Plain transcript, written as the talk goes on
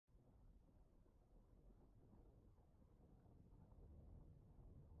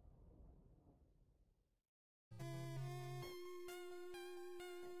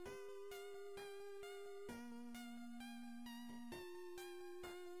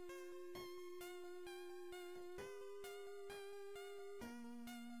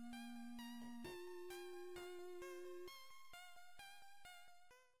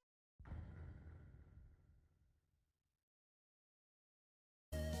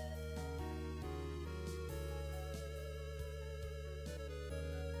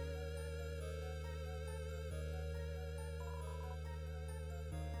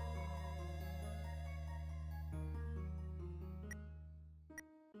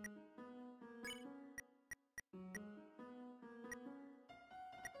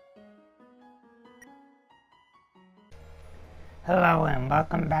Hello and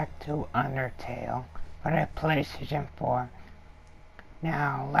welcome back to Undertale for the PlayStation 4.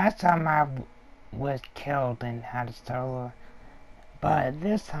 Now, last time I was killed and had to start over, but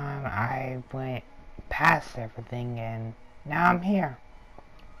this time I went past everything and now I'm here.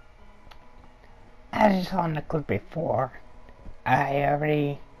 As you saw in the clip before, I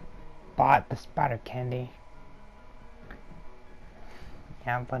already bought the spider candy.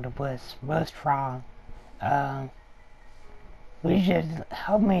 Yeah, but it was wrong. Which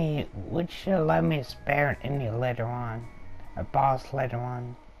should let me spare an enemy later on. A boss later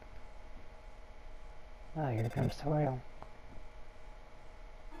on. Oh, here comes Toriel.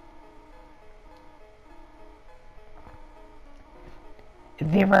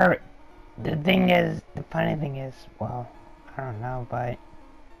 If you ever, the funny thing is, well, I don't know, but,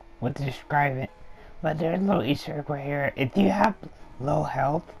 what to describe it, but there's a little Easter egg right here. If you have low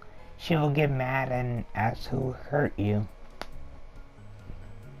health, she will get mad and ask who hurt you.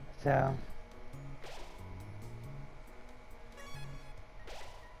 So,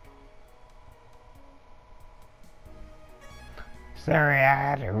 sorry, I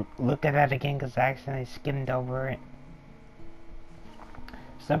had to look at that again because I accidentally skimmed over it.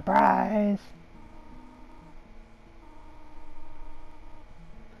 Surprise!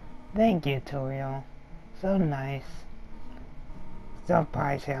 Thank you, Toriel. So nice. Still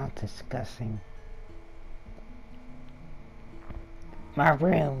probably sounds disgusting. My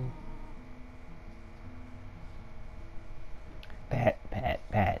room. Pet.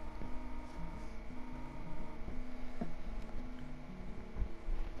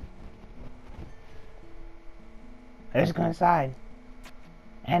 Let's go inside.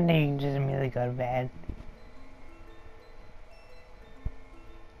 And then you can just immediately go to bed.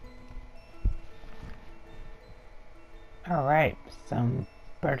 Alright, some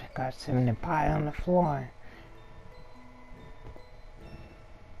bird got sitting in pie on the floor.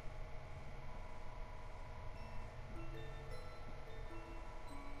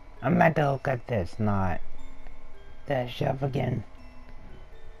 I'm about to look at this, not the shelf again.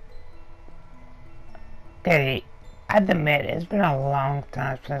 Okay, I admit it's been a long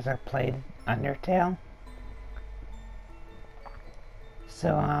time since I played Undertale.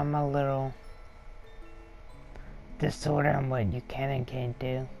 So I'm a little disordered on what you can and can't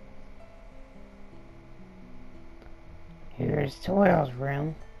do. Here's Toriel's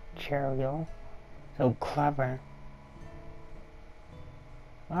room. Cheerio. So clever.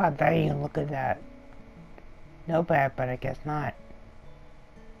 Oh, I thought you can look at that. No bad, but I guess not.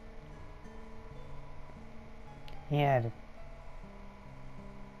 Yeah.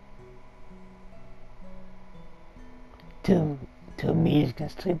 Two me's can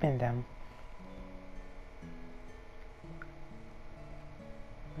sleep in them.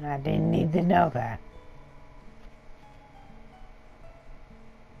 I didn't need to know that.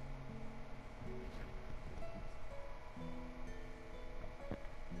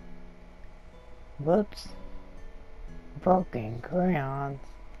 Whoops. Broken crayons.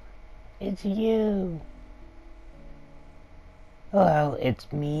 It's you. Hello,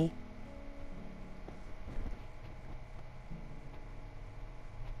 it's me.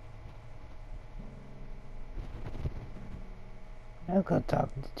 I'll go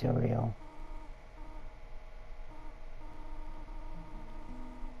talk to Toriel.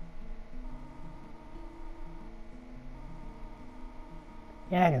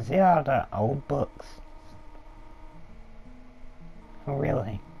 Yeah, I can see all the old books. Oh,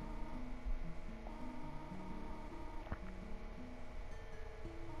 really?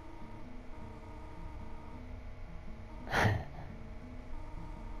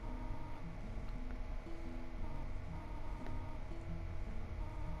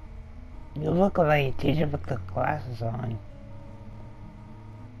 You look like a teacher with the glasses on.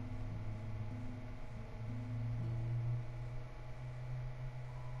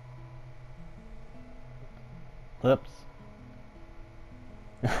 Whoops.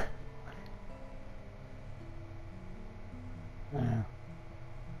 Oh.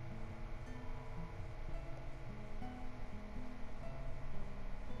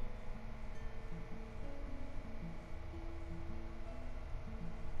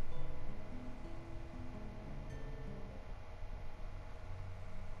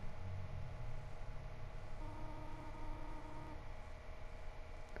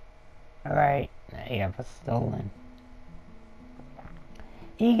 Alright, I have a stolen.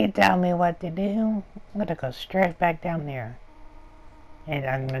 You can tell me what to do. I'm gonna go straight back down there. And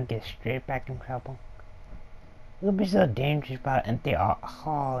I'm gonna get straight back in trouble. It would be so dangerous about an empty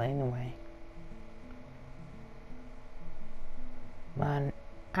hall anyway. Man,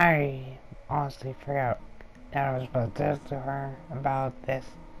 I honestly forgot that I was supposed to talk to her about this.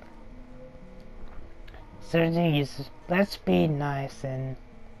 So let's be nice and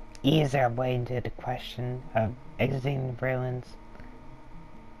ease our way into the question of exiting the ruins.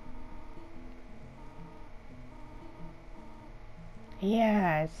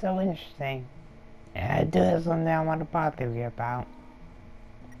 Yeah, it's so interesting. And I do have something I want to bother you about.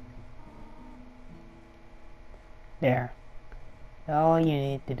 There. All you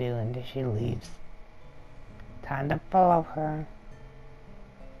need to do until she leaves. Time to follow her.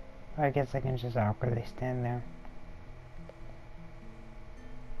 Or I guess I can just awkwardly stand there.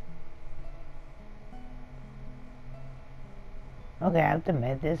 Okay, I have to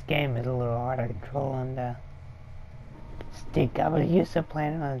admit, this game is a little hard to control on the stick. I was used to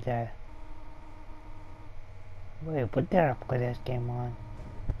playing on the... Wait, what did I play this game on?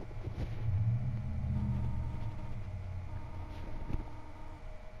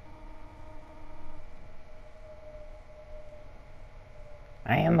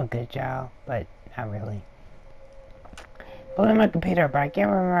 I am a good child, but not really. Put my computer, but I can't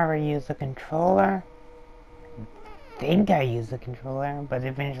remember if I used the controller. I think I used the controller, but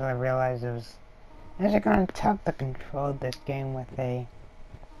eventually I realized it was actually kind of tough to control this game with a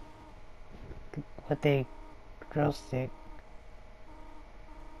drill stick.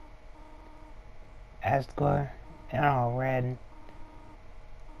 Asgore and all red.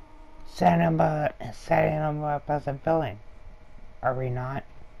 Setting up as a villain. Are we not?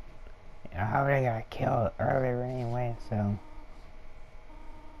 How they got killed earlier anyway, so.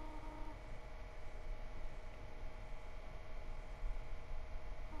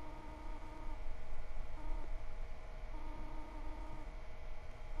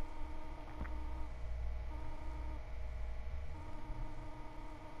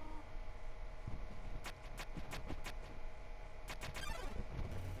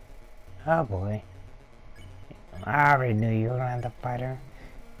 Oh boy. I already knew you were gonna have to fight her.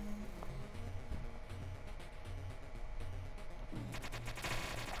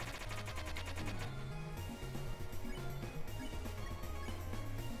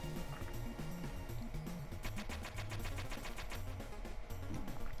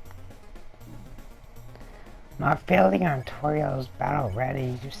 My failure on Torio's battle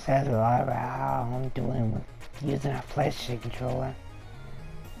ready just says a lot about how I'm doing with using a PlayStation controller.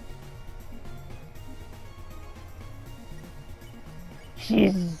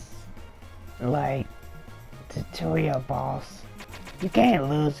 She's like tutorial boss. You can't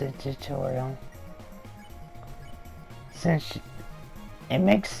lose a tutorial. Since it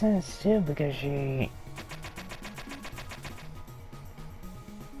makes sense too, because it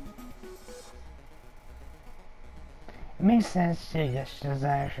makes sense too, because she doesn't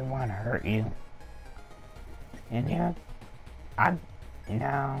actually want to hurt you. And yeah,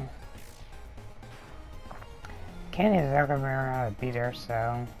 no. Candy's not gonna remember how to beat her,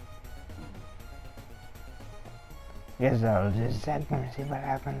 so. Guess I'll just head and see what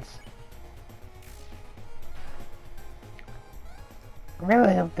happens. I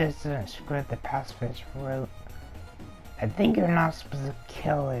really hope this doesn't screw up the pacifist route. I think you're not supposed to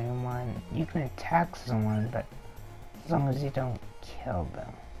kill anyone. You can attack someone, but as long as you don't kill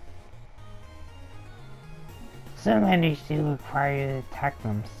them. Some enemies do require you to attack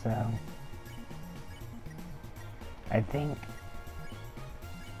them, so I think.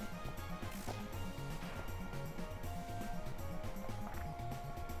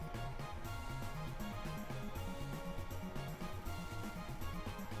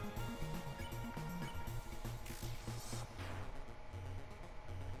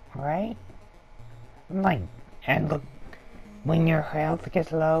 Right? Like, and look, when your health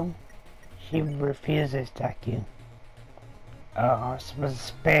gets low, she refuses to attack you. Oh, I was supposed to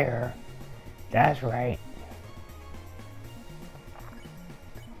spare. That's right.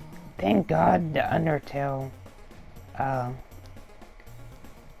 Thank God the Undertale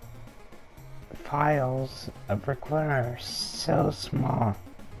files of recording are so small.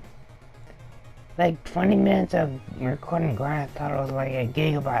 Like 20 minutes of recording grind, I thought it was like a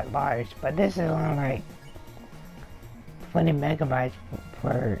gigabyte large, but this is only like 20 megabytes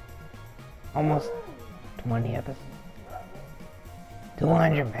for almost 20 episodes.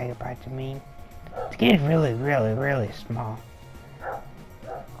 200 megabytes, I mean. This game's really, really, really small.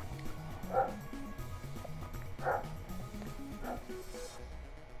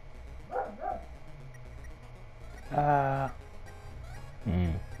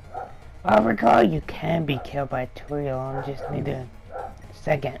 I recall you can be killed by Turiel, I just need a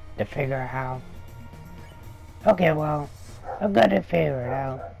second to figure out how. Okay, well, I've got to figure it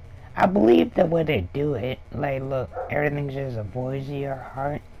out. I believe the way they do it, like look, everything just avoids your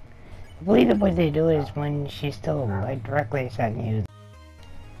heart. I believe what they do is when she's still like directly setting you.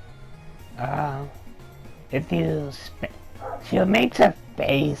 If you she'll make a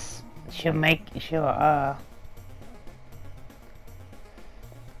face. She'll make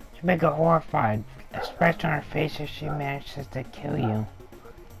a horrified expression on her face if she manages to kill you.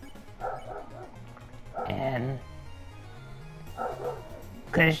 And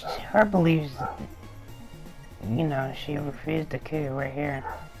because her beliefs, you know, she refused to kill you right here.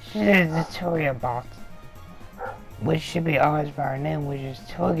 She's a tutorial boss, which should be always by her name, which is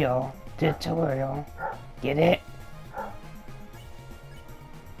tutorial. Get it?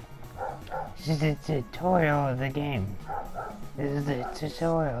 This is the tutorial of the game. This is the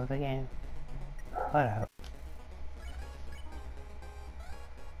tutorial of the game. Hold up.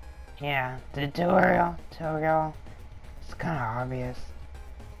 Yeah, the tutorial. It's kind of obvious.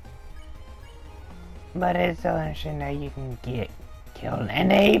 But it's so interesting that you can get killed.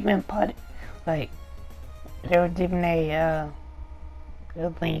 And they even put, like, there was even a,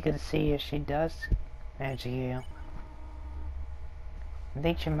 good thing you could see if she does manage to kill you. I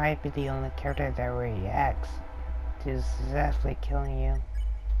think she might be the only character that reacts to successfully killing you.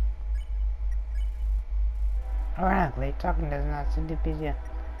 Ironically, talking does not seem to be you,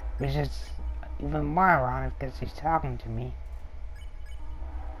 which is even more ironic because he's talking to me.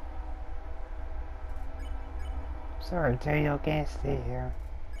 Sorry, Tail, can't stay here.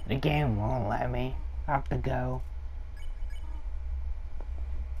 The game won't let me. I have to go.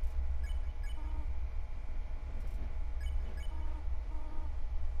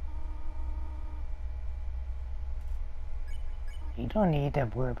 You don't need to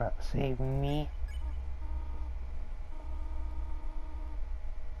worry about saving me.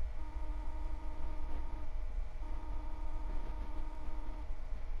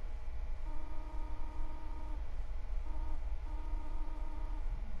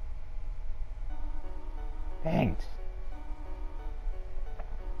 Thanks.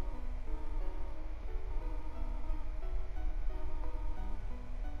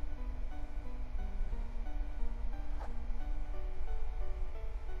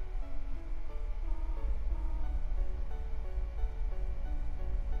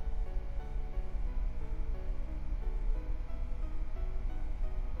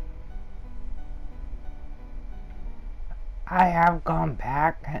 I have gone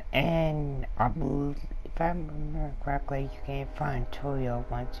back, and I believe, if I remember correctly, you can find Toyo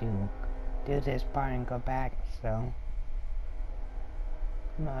once you do this part and go back, so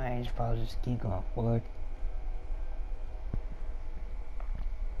might as well just keep going forward.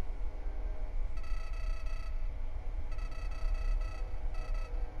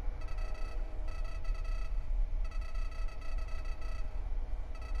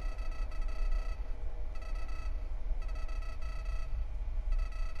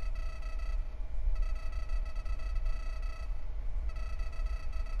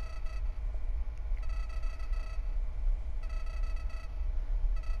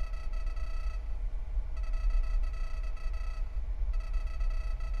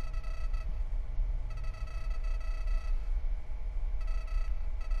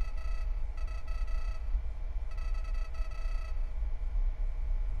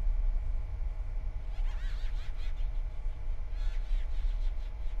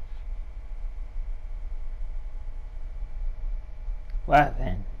 Well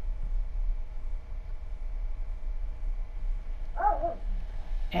then.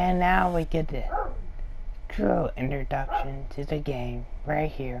 And now we get the true introduction to the game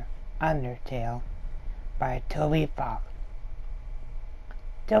right here, Undertale, by Toby Fox.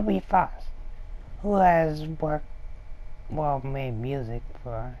 Toby Fox, who has made music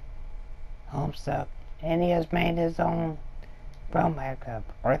for home stuff, and he has made his own remake of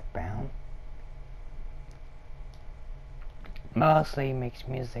Earthbound. Mostly he makes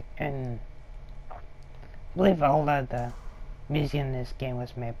music, and I believe all of the music in this game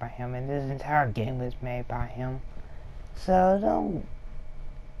was made by him, and this entire game was made by him. So don't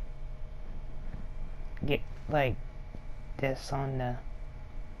get like this on the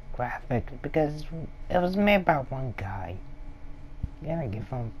graphics, because it was made by one guy. You gotta give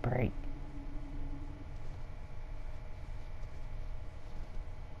him a break.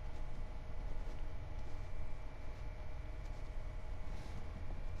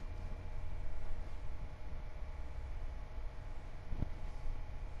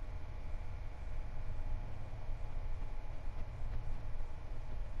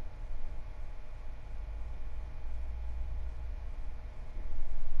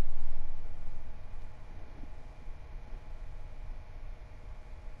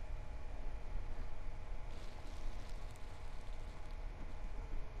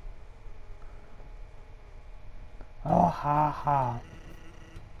 Oh, ha ha.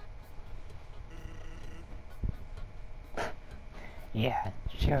 Yeah,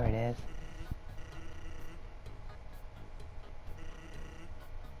 sure it is.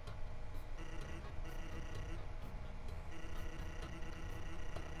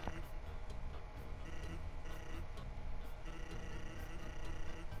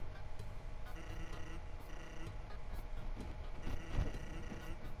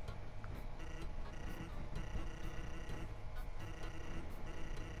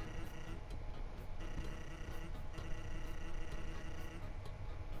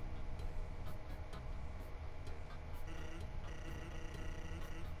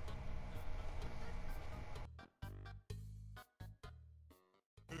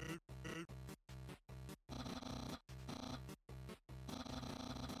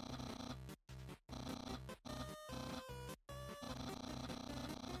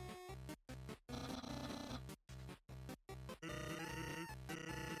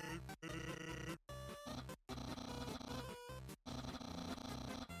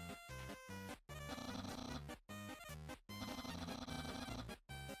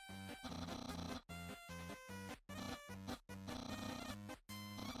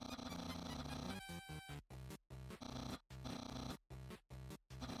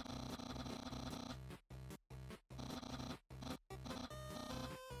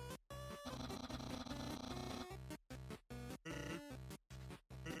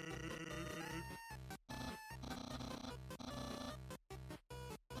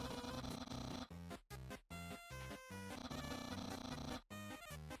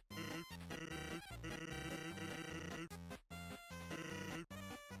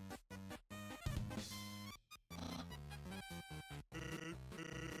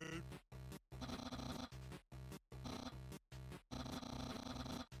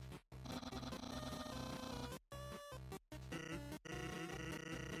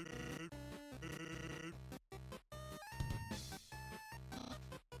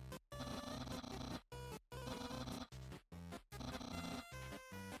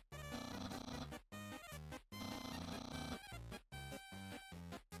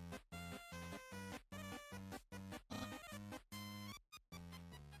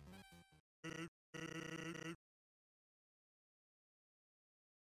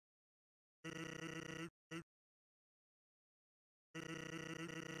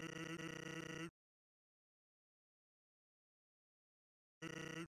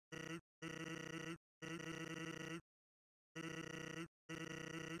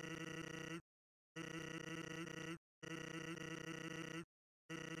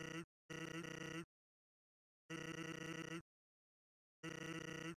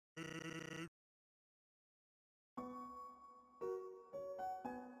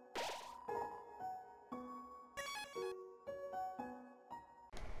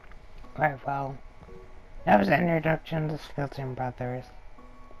 Right, well, that was the introduction to Skeleton Brothers.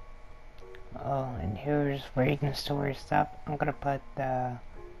 Oh, and here's where you can store stuff. I'm gonna put the...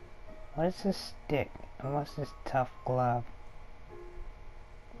 What is this stick? And what's this tough glove?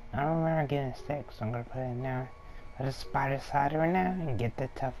 I don't remember getting a stick, so I'm gonna put it in there. Put a spider slider in there and get the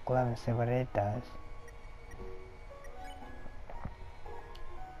tough glove and see what it does.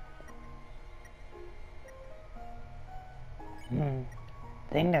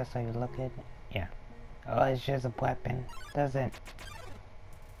 I think that's how you look at it. Yeah. Oh, it's just a weapon. Doesn't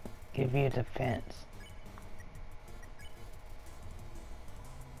give you defense.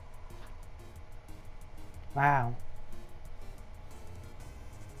 Wow.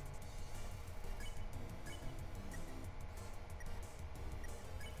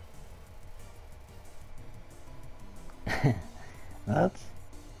 Oops.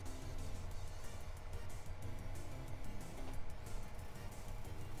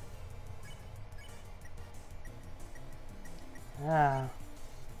 Ah.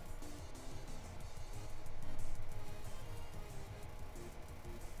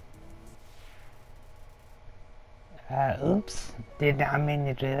 Oops. Did not mean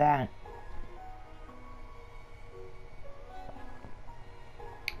to do that.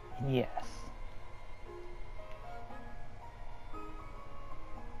 Yes.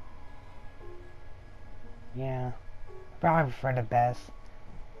 Yeah. Probably for the best.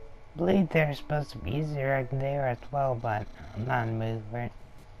 I believe there's supposed to be easier egg there as well, but I'm not in the mood for it.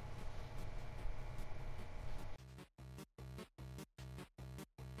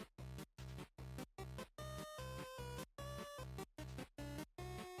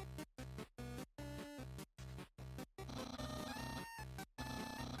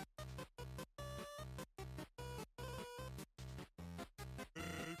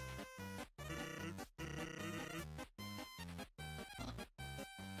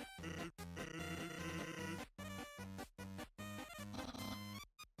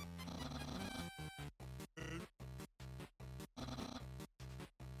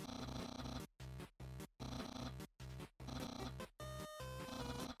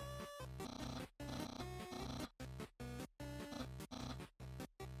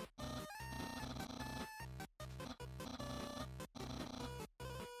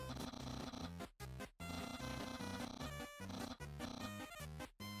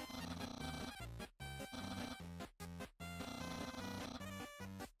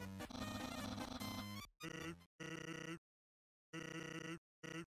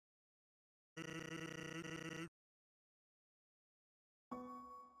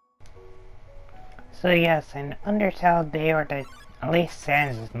 So yes, in Undertale they are the, at least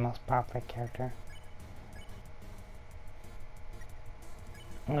Sans is the most popular character.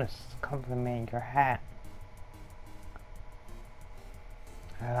 Let's compliment your hat.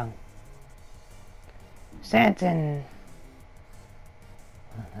 Sans and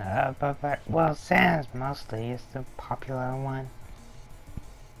well, Sans mostly is the popular one.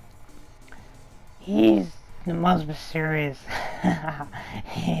 He's the most mysterious.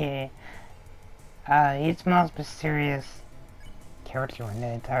 He's the most mysterious character in the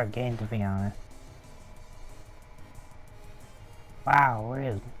entire game, to be honest. Wow,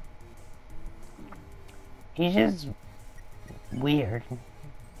 rude. He's just weird.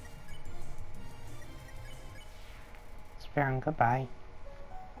 Spare him goodbye.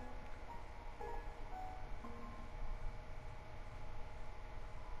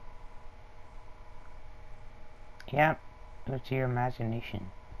 Yep, it's your imagination.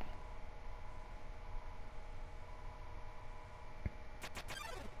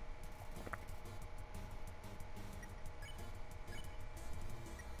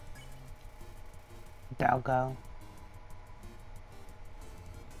 Doggo.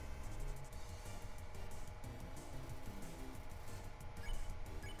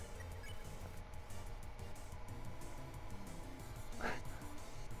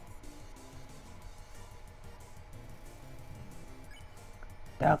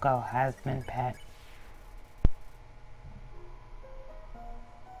 Doggo has been pet.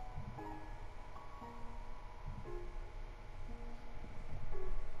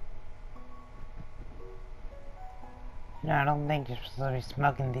 No, I don't think you're supposed to be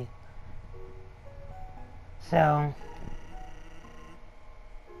smoking these. So,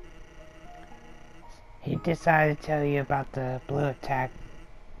 he decided to tell you about the blue attack.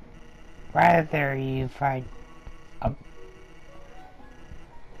 Right there you fight a...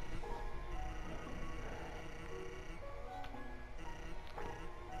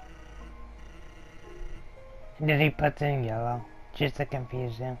 And then he puts in yellow, just to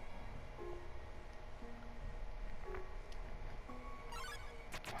confuse him.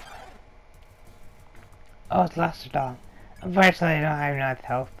 Oh, it's lost a dog. Unfortunately, I don't have enough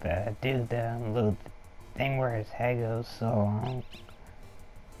health to do the little thing where his head goes, so...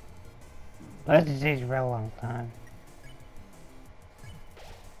 But it takes a real long time.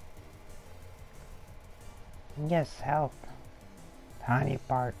 Yes, health. Tiny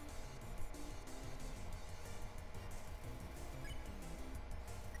part.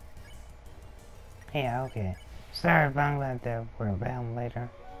 Yeah, okay. Sorry if I'm glad that we're bound later.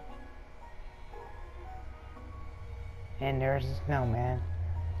 And there's a snowman.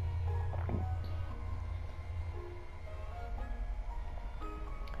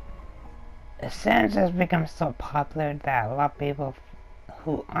 Sans has become so popular that a lot of people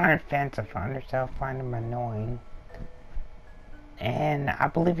who aren't fans of Undertale find him annoying. And I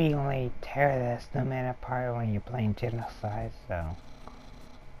believe you only tear the snowman apart when you're playing Genocide, so...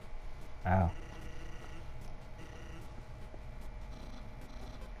 Oh.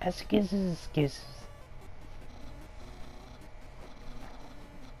 Excuses, excuses.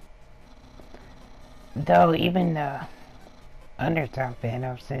 Though even the Undertale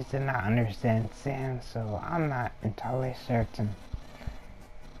fandom seems to not understand Sans, so I'm not entirely certain.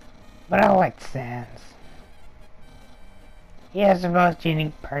 But I like Sans. He has the most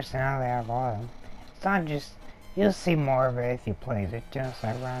unique personality out of all of them. It's not just... You'll see more of it if you play the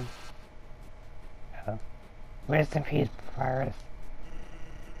Genocide run. Oh. Rest in peace, Papyrus.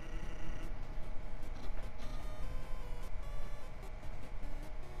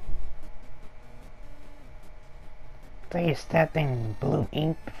 So you stepped in blue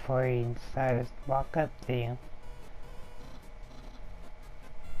ink before you decided to walk up to you.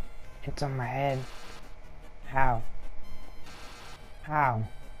 It's on my head. How? How?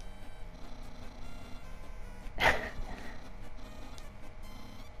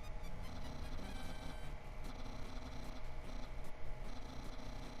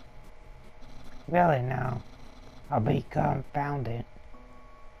 Really now? I'll be confounded.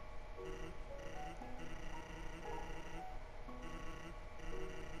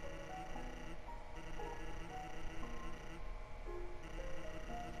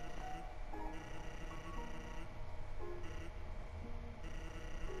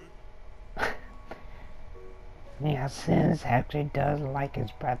 Yeah, Sans actually does like his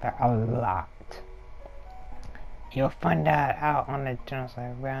brother a lot. You'll find that out on the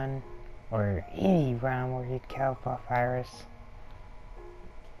Genocide run, or any run where you kill Papyrus.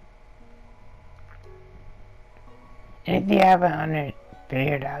 If you haven't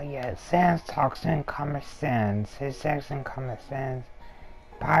figured out yet, Sans talks in Comic Sans. His sex in Comic Sans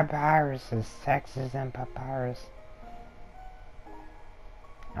Papyrus is sexes and papyrus.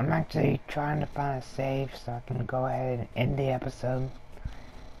 I'm actually trying to find a save so I can go ahead and end the episode.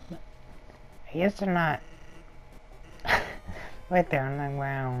 I guess they're not right there on the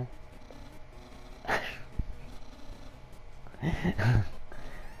ground.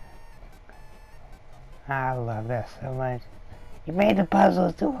 I love that so much. You made the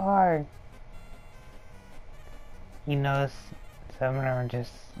puzzles too hard. You notice some of them are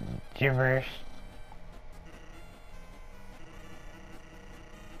just gibberish.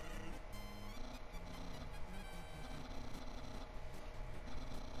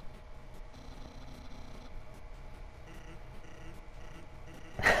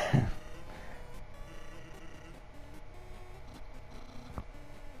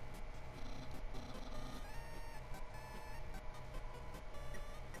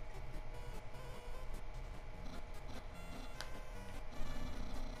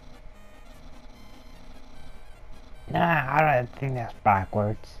 Nah, I don't think that's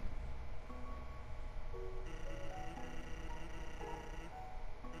backwards.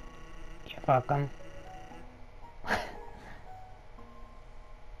 You're welcome.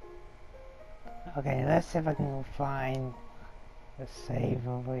 Okay, let's see if I can find the save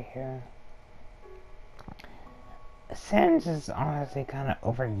over here. Sentence is honestly kind of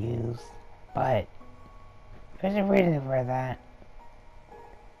overused, but there's a reason for that.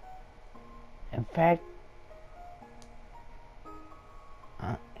 In fact,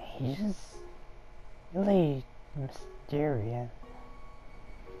 he's just really mysterious.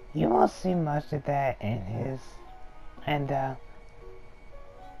 You won't see much of that in his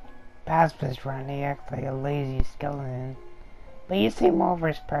pacifist run. He acts like a lazy skeleton, but you see more of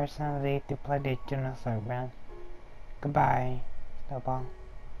his personality to play the genocide run. Goodbye, Snowball.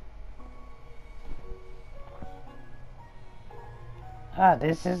 Oh,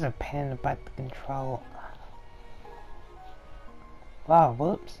 this is a pain about the control. Wow,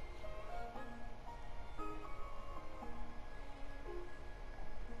 whoops.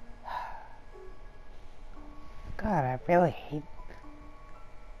 God, I really hate...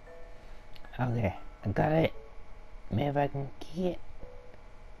 Okay, I got it. Maybe I can key it.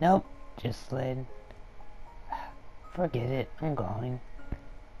 Nope, just slid. Forget it, I'm going.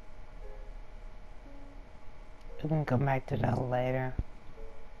 We can come back to that later.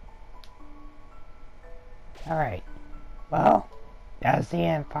 Alright, well, that's the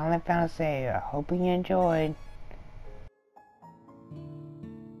end. Finally found a save. I hope you enjoyed.